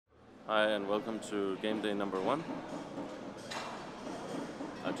Hi and welcome to game day number 1.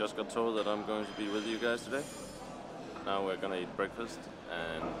 I just got told that I'm going to be with you guys today. Now we're gonna eat breakfast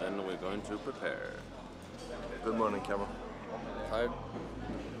and then we're going to prepare. Good morning, camera. Tired?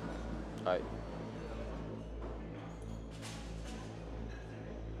 Hi.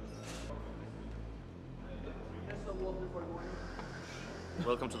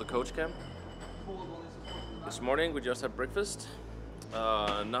 Welcome to the coach camp. This morning we just had breakfast.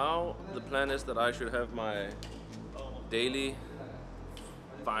 Now the plan is that I should have my daily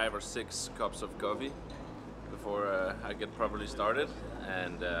 5 or 6 cups of coffee before I get properly started,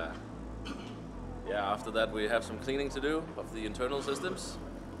 and yeah, after that we have some cleaning to do of the internal systems,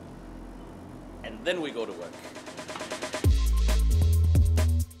 and then we go to work.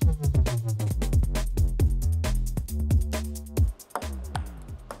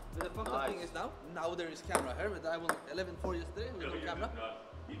 The fucked thing is now there is camera here, but I won 11-4 yesterday with no camera.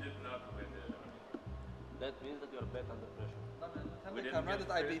 He did not win the That means that you're back under pressure. Tell We the didn't camera get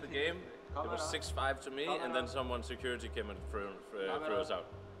that I beat the him. game. It was 6-5 to me, and then someone security came and threw us out.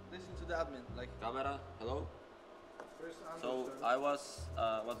 Listen to the admin, like Camera, hello. Christian So Andresen. I was,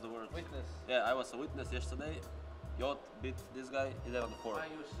 what's the word? Witness. Yeah, I was a witness yesterday. Yot beat this guy 11-4. You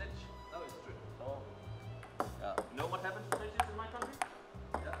snitch? No, it's true. So, yeah. You know what happens to snitches in my country?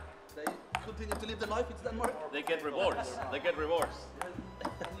 Yeah. They continue to live the life, it's Denmark. They get rewards. They get rewards.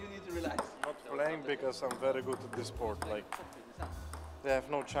 You need to relax. Not playing because I'm very good at this sport. Like, they have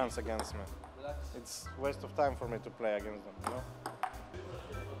no chance against me. Relax. It's waste of time for me to play against them, you know?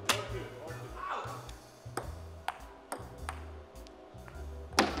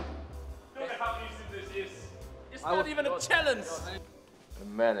 Look at how easy this is. It's not even a challenge. The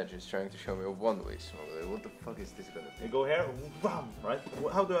manager is trying to show me a one-way smoke. What the fuck is this gonna be? You go here, bam, right?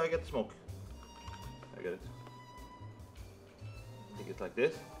 How do I get smoke? I get it. Take it like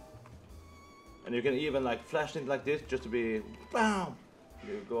this. And you can even like flash it like this just to be bam.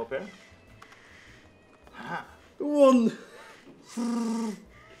 You go up here. Ha. One!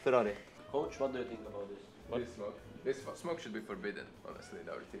 Ferrari. Coach, what do you think about this? This smoke. This smoke should be forbidden, honestly, in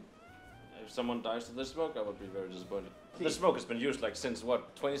our team. If someone dies to this smoke, I would be very disappointed. This smoke has been used like since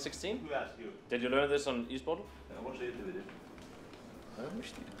what, 2016? Who asked you? Did you learn this on eSport? I watched the YouTube video.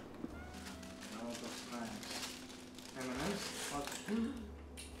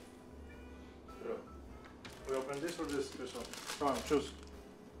 We open this or this? This one. Come on, choose.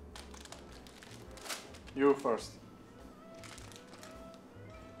 You first.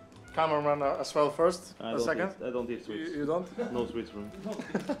 Cameraman as well first. A second. I don't eat sweets. You don't? No sweets from me.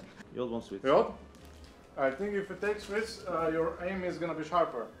 You want sweets? You? I think if you take sweets, your aim is gonna be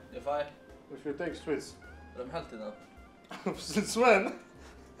sharper. If you take sweets. But I'm healthy now. Since when?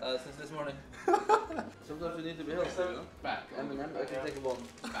 Since this morning. Sometimes you need to be healthy, you know? Back. M&M, I can take one.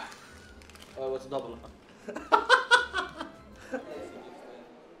 Back. What's double?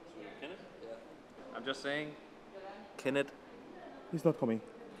 I'm just saying, Kenneth, He's not coming.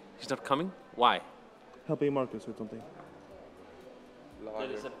 he's not coming? Why? Helping Marcus with something.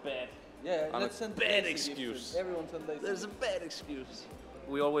 That is a bad, Yeah, let's send bad Daisy excuse. gifts. Everyone send Daisy. that is a bad excuse.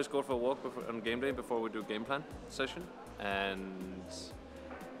 We always go for a walk on game day before we do game plan session, and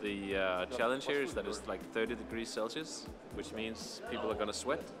the challenge here is that it's like 30 degrees Celsius, which means people are gonna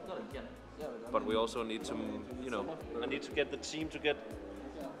sweat. But we also need to, you know, I need to get the team to get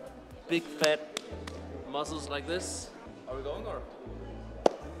big fat muscles like this. Are we going or?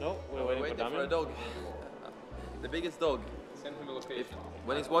 No, we're waiting for for a Damian. dog. The biggest dog. Send him a location.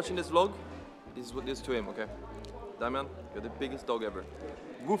 When he's watching this vlog, this to him, okay? Damian, you're the biggest dog ever.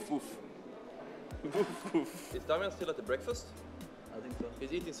 Woof woof. Woof woof. Is Damian still at the breakfast? I think so.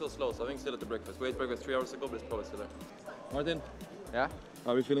 He's eating so slow, so I think he's still at the breakfast. We ate breakfast 3 hours ago, but he's probably still there. Martin, Yeah?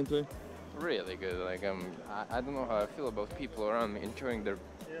 how are you feeling today? Really good. Like I don't know how I feel about people around me enjoying their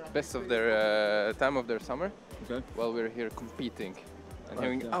best of their time of their summer. Okay. While we're here competing and Right,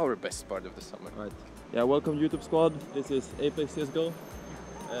 having yeah. our best part of the summer. Right. Yeah, welcome YouTube squad. This is apeksgg.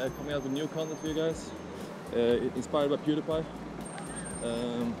 Coming out with new content for you guys. Inspired by PewDiePie.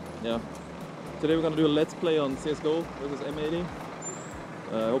 Yeah. Today we're gonna do a let's play on CSGO versus M18.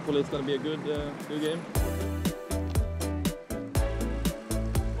 Hopefully it's gonna be a good game.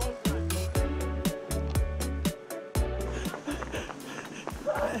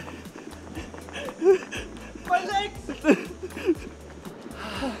 My legs!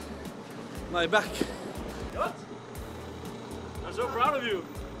 My back. What? I'm so proud of you.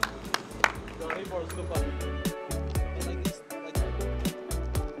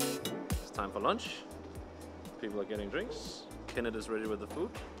 It's time for lunch. People are getting drinks. Kenneth is ready with the food.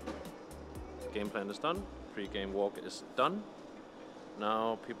 The game plan is done. Pre-game walk is done.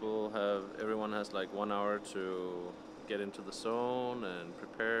 Now everyone has like 1 hour to get into the zone and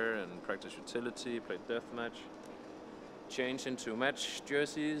prepare and practice utility, play deathmatch, change into match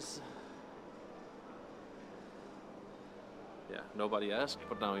jerseys. Yeah, nobody asked,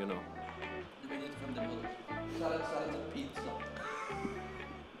 but now you know.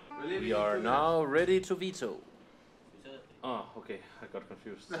 We are now ready to veto. Oh, okay, I got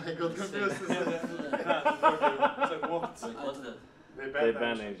confused. I got confused. What's that? They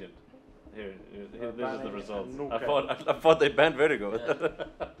banned Agent. Here, this is the result. I thought they banned Vertigo.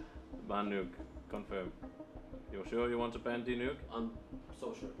 Yeah. Ban Nuke, confirm. You're sure you want to ban D-Nuke? I'm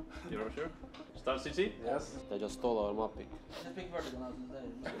so sure. You're sure? Star City? Yes. They just stole our map pick. Just pick Vertigo now today.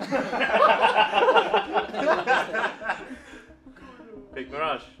 Pick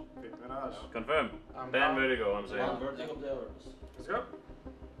Mirage. Pick Mirage. Confirm. I'm Ban down. Vertigo, I'm saying. Vertigo players. Let's go.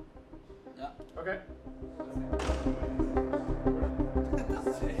 Yeah. Okay.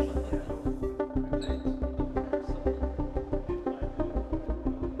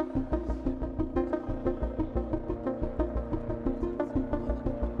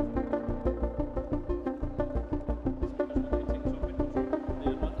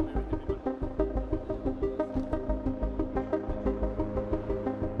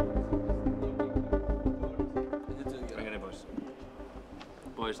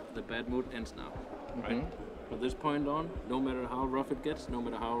 Boys, the bad mood ends now, right? From this point on, no matter how rough it gets, no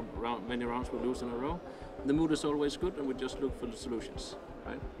matter how many rounds we lose in a row, the mood is always good and we just look for the solutions,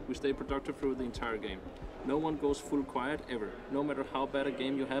 right? We stay productive through the entire game. No one goes full quiet ever. No matter how bad a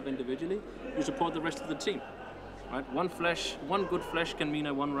game you have individually, you support the rest of the team, right? One good flash can mean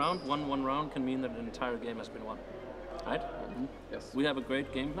one round can mean that an entire game has been won, right? Yes. We have a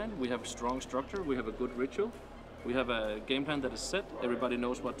great game plan, we have a strong structure, we have a good ritual. We have a game plan that is set. Everybody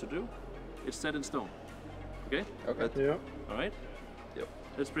knows what to do. It's set in stone. Okay? Okay. Yeah. All right? Yep.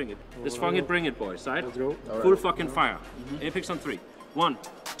 Let's bring it. Let's fucking bring it, boys. Right? Let's go. Full fucking fire. Apeks on 3. 1,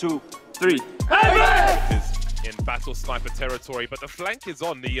 2, 3. Is in battle sniper territory, but the flank is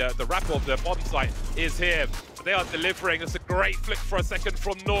on. The wrap of the bottom site is here. They are delivering. It's a great flick for a second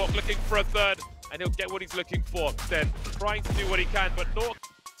from Nork, looking for a third, and he'll get what he's looking for. Then trying to do what he can, but Nork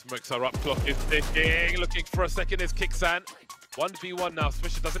smokes her up, clock is ticking, looking for a second is Kixan. 1v1 now,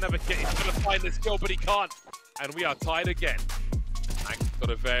 Swisher doesn't have a kit, he's gonna find this kill, but he can't. And we are tied again. Hank's got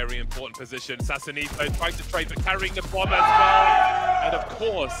a very important position. Sassanito trying to trade, but carrying the bomb as well. And of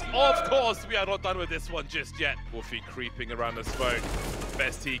course, we are not done with this one just yet. Wolfie creeping around the smoke,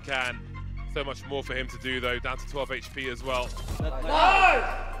 best he can. So much more for him to do though, down to 12 HP as well.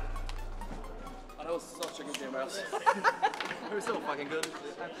 That was such a good game, Ross. We were so fucking good.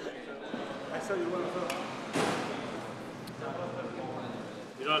 I saw you well.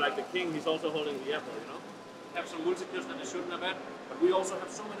 You know, like the king, he's also holding the apple, you know? Have some multi-kills that they shouldn't have had, but we also have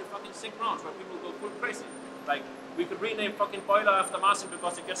so many fucking sick rounds where people go full crazy. Like, we could rename fucking Boiler after Marcin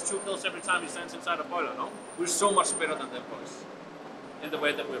because he gets 2 kills every time he stands inside a Boiler, no? We're so much better than them boys in the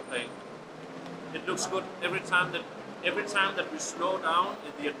way that we're playing. It looks good every time that we slow down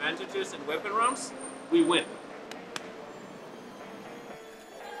in the advantages in weapon rounds, we win.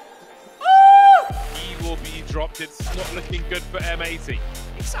 He will be dropped. It's not looking good for M80.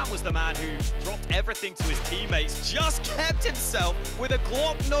 Sam was the man who dropped everything to his teammates, just kept himself with a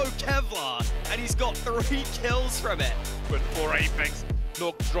Glock no Kevlar, and he's got 3 kills from it. But for Apeks,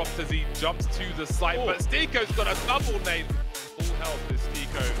 Nork dropped as he jumps to the site, but Stiko's got a double nade. Full health is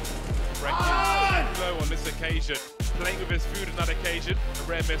Stiko. Wrecking low on this occasion. Playing with his food on that occasion. A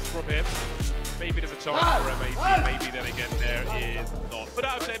rare miss from him. Maybe there's a chance for M80, maybe then again there is not. But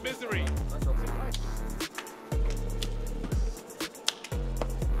out of their misery.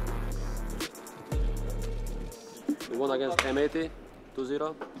 We won against M80,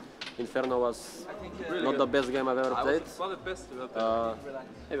 2-0. Inferno was not the best game I've ever played. One of the best we've played.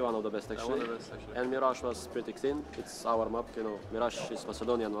 Maybe one of the best actually. One of the best, actually. And Mirage was pretty clean. It's our map, you know. Mirage is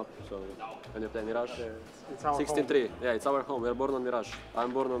Macedonian map, so when you play Mirage, It's our 16-3. Yeah, it's our home. We're born on Mirage.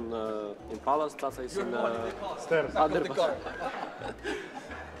 I'm born in Palace. Tasa is in stairs.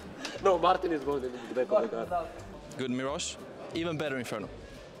 No, Martin is born in the back of the car. Good Mirage, even better Inferno.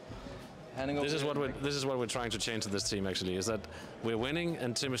 This is what we're trying to change in this team actually, is that we're winning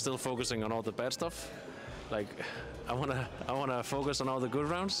and Tim is still focusing on all the bad stuff. Like, I wanna focus on all the good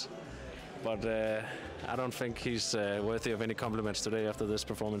rounds, but I don't think he's worthy of any compliments today after this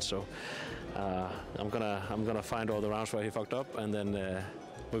performance. So I'm gonna find all the rounds where he fucked up, and then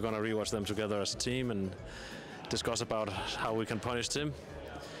we're gonna rewatch them together as a team and discuss about how we can punish Tim.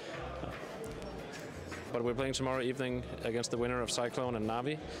 But we're playing tomorrow evening against the winner of Cyclone and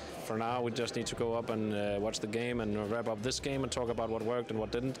Navi. For now, we just need to go up and watch the game and wrap up this game and talk about what worked and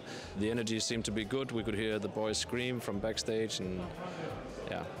what didn't. The energy seemed to be good. We could hear the boys scream from backstage, and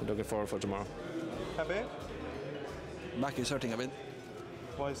yeah, we're looking forward for tomorrow. Happy? Back is hurting a bit.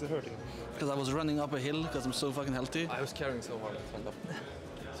 Why is it hurting? Because I was running up a hill because I'm so fucking healthy. I was carrying so hard.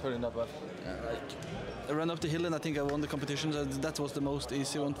 It's hurting that bad. I ran up the hill and I think I won the competition. That was the most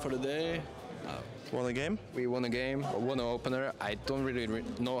easy one for the day. Won a game? We won a game, won an opener. I don't really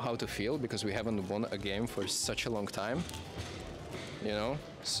know how to feel because we haven't won a game for such a long time, you know?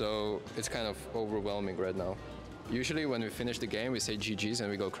 So it's kind of overwhelming right now. Usually when we finish the game, we say GG's and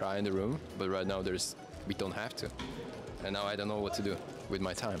we go cry in the room, but right now we don't have to. And now I don't know what to do with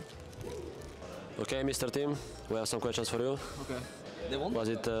my time. Okay, Mr. Team, we have some questions for you. Okay. They won? Was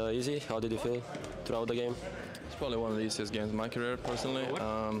it easy? How did you feel throughout the game? It's probably one of the easiest games of my career, personally.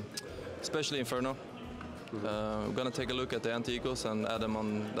 Especially Inferno. We're gonna take a look at the anti-egos and add them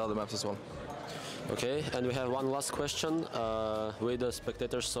on the other maps as well. Okay, and we have one last question. We the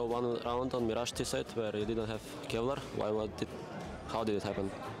spectators saw one round on Mirage T-set where you didn't have Kevlar. How did it happen?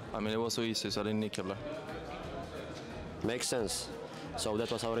 I mean, it was so easy, so I didn't need Kevlar. Makes sense. So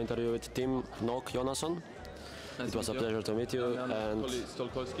that was our interview with Tim Nok Jonasson. Nice it was a pleasure to meet you. And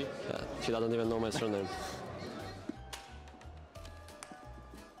Stolkowski. Yeah, he doesn't even know my surname.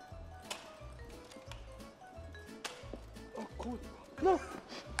 Oh, cool. No.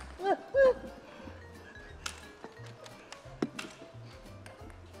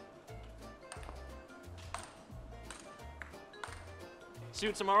 See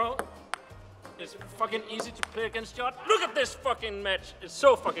you tomorrow. It's fucking easy to play against Jot. Look at this fucking match. It's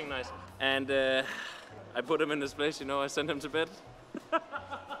so fucking nice. And I put him in this place, you know, I sent him to bed.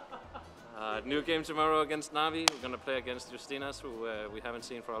 New game tomorrow against Navi. We're gonna play against Justinas, who we haven't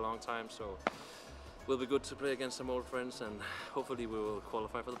seen for a long time, so will be good to play against some old friends, and hopefully we will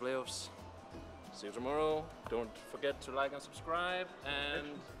qualify for the playoffs. See you tomorrow. Don't forget to like and subscribe, and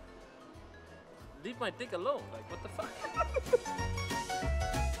leave my dick alone. Like, what the fuck?